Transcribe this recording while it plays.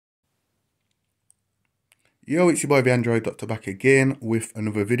Yo, it's your boy the Android Doctor back again with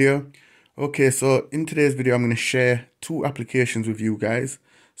another video. Okay, so in today's video I'm going to share two applications with you guys.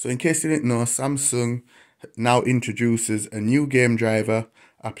 So in case you didn't know, Samsung now introduces a new GameDriver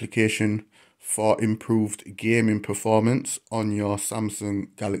application for improved gaming performance on your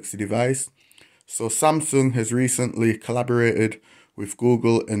Samsung Galaxy device. So Samsung has recently collaborated with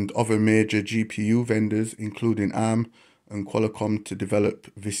Google and other major GPU vendors including ARM and Qualcomm to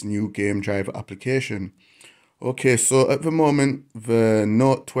develop this new GameDriver application. Okay, so at the moment, the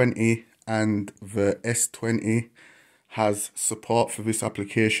Note 20 and the S20 has support for this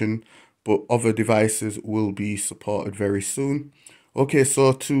application, but other devices will be supported very soon. Okay,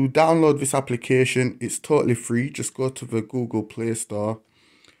 so to download this application, it's totally free. Just go to the Google Play Store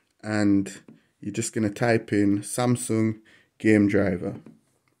and you're just going to type in Samsung GameDriver.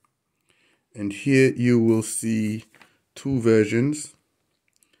 And here you will see two versions.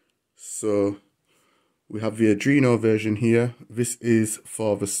 So we have the Adreno version here. This is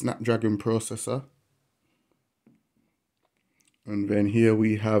for the Snapdragon processor. And then here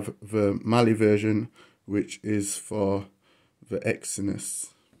we have the Mali version, which is for the Exynos.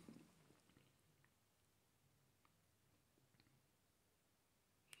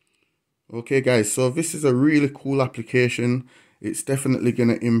 Okay guys, so this is a really cool application. It's definitely going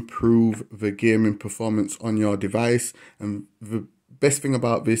to improve the gaming performance on your device. And the best thing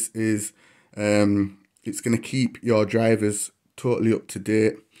about this is it's going to keep your drivers totally up to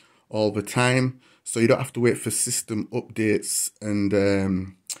date all the time. So you don't have to wait for system updates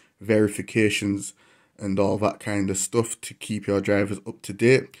and verifications and all that kind of stuff to keep your drivers up to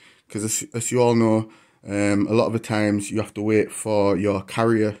date. Because as you all know, a lot of the times you have to wait for your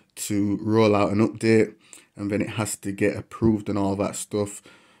carrier to roll out an update and then it has to get approved and all that stuff.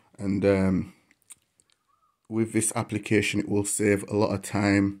 And with this application, it will save a lot of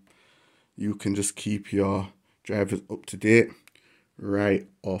time. You can just keep your drivers up to date right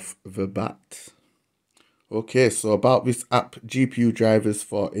off the bat. Okay, so about this app, GPU drivers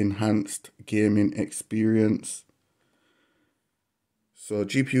for enhanced gaming experience. So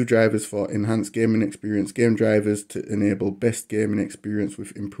GPU drivers for enhanced gaming experience, game drivers to enable best gaming experience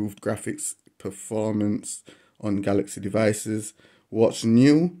with improved graphics performance on Galaxy devices. What's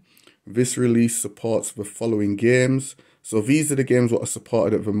new? This release supports the following games. So these are the games that are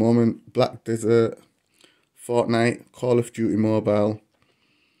supported at the moment: Black Desert, Fortnite, Call of Duty Mobile.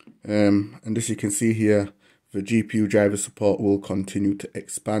 And as you can see here, the GPU driver support will continue to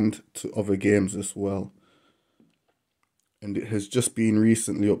expand to other games as well. And it has just been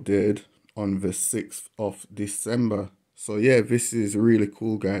recently updated on the 6th of December. So yeah, this is really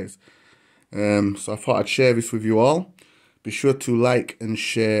cool, guys. So I thought I'd share this with you all. Be sure to like and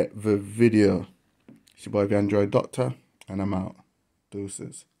share the video. It's your boy the Android Doctor, and I'm out.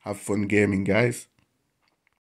 Deuces. Have fun gaming, guys.